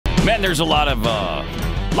Man, there's a lot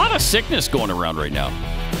of sickness going around right now.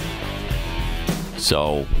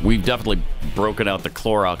 So we've definitely broken out the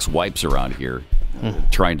Clorox wipes around here,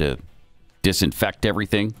 trying to disinfect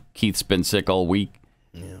everything. Keith's been sick all week.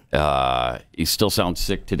 Yeah. He still sounds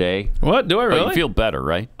sick today. What? Do I really? But you feel better,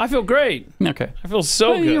 right? I feel great. Okay. I feel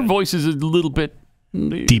so good. Your voice is a little bit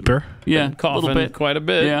deeper. Yeah, coughing a little bit. Quite a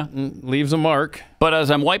bit. Yeah. Leaves a mark. But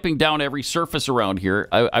as I'm wiping down every surface around here,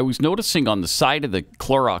 I was noticing on the side of the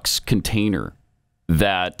Clorox container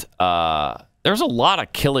that there's a lot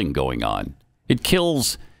of killing going on. It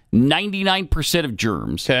kills 99% of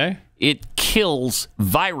germs. Okay. It kills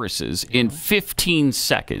viruses in 15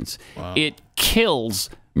 seconds. Wow. It kills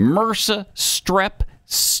MRSA, strep,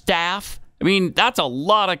 staph. I mean, that's a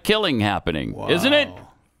lot of killing happening, isn't it?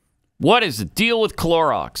 What is the deal with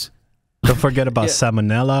Clorox? Don't forget about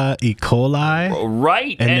Salmonella, E. coli.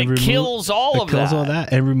 Right, and it kills all of that. It kills all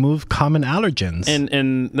that and remove common allergens.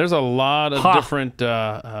 And there's a lot of different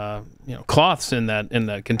cloths in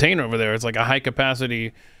that container over there. It's like a high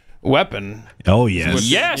capacity weapon. Oh yes,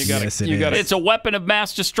 yes, it's a weapon of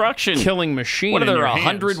mass destruction, killing machine. What are there?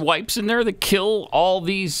 100 wipes in there that kill all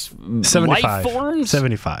these 75. life forms?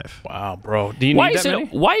 75. Wow, bro. Do you need that many?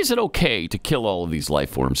 Why is it okay to kill all of these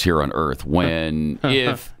life forms here on Earth when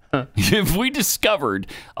if we discovered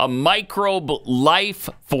a microbe life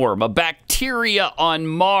form, a bacteria on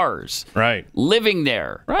Mars, living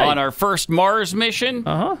there on our first Mars mission,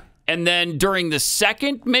 and then during the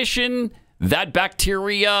second mission, that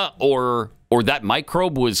bacteria or that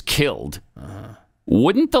microbe was killed,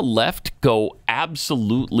 wouldn't the left go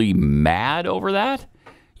absolutely mad over that?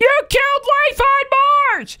 You killed life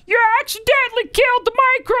on Mars! You accidentally killed the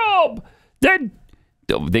microbe! Then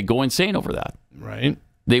they go insane over that. Right.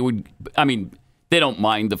 They would, I mean, they don't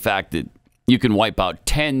mind the fact that you can wipe out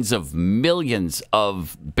tens of millions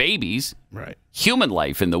of babies, human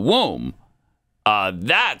life in the womb.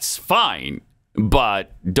 That's fine,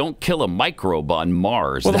 but don't kill a microbe on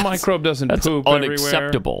Mars. Well, the microbe doesn't poop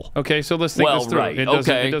unacceptable. Everywhere. Okay, so let's think this through.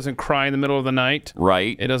 It doesn't cry in the middle of the night.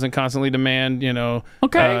 Right. It doesn't constantly demand,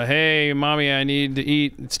 hey, mommy, I need to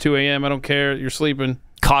eat. It's 2 a.m. I don't care. You're sleeping.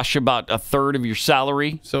 Cost you about a third of your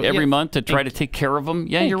salary every month to try to take care of them.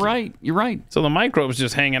 Yeah, you're right. You're right. So the microbe's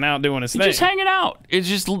just hanging out doing its thing. Just hanging out. It's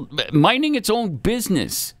just minding its own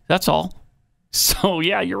business. That's all. So,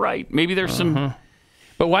 yeah, you're right. Maybe there's some...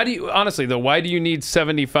 But why do you need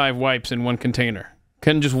 75 wipes in one container?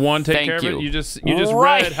 Can just one take care of it? You just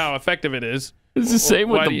read how effective it is. It's the same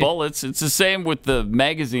with the bullets. It's the same with the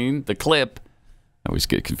magazine, the clip. I always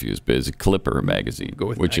get confused, but is it a clip or a magazine? Go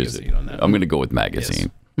with Which magazine is it? on that. I'm going to go with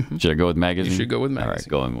magazine. Yes. Should I go with magazine? You should go with magazine. All right,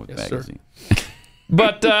 going with magazine.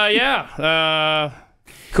 But,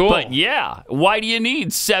 cool. But, yeah, why do you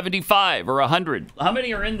need 75 or 100? How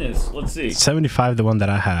many are in this? Let's see. 75, the one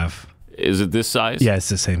that I have. Is it this size? Yeah, it's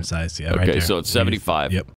the same size. Yeah. Okay, right there. so it's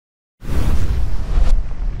 75. Yep.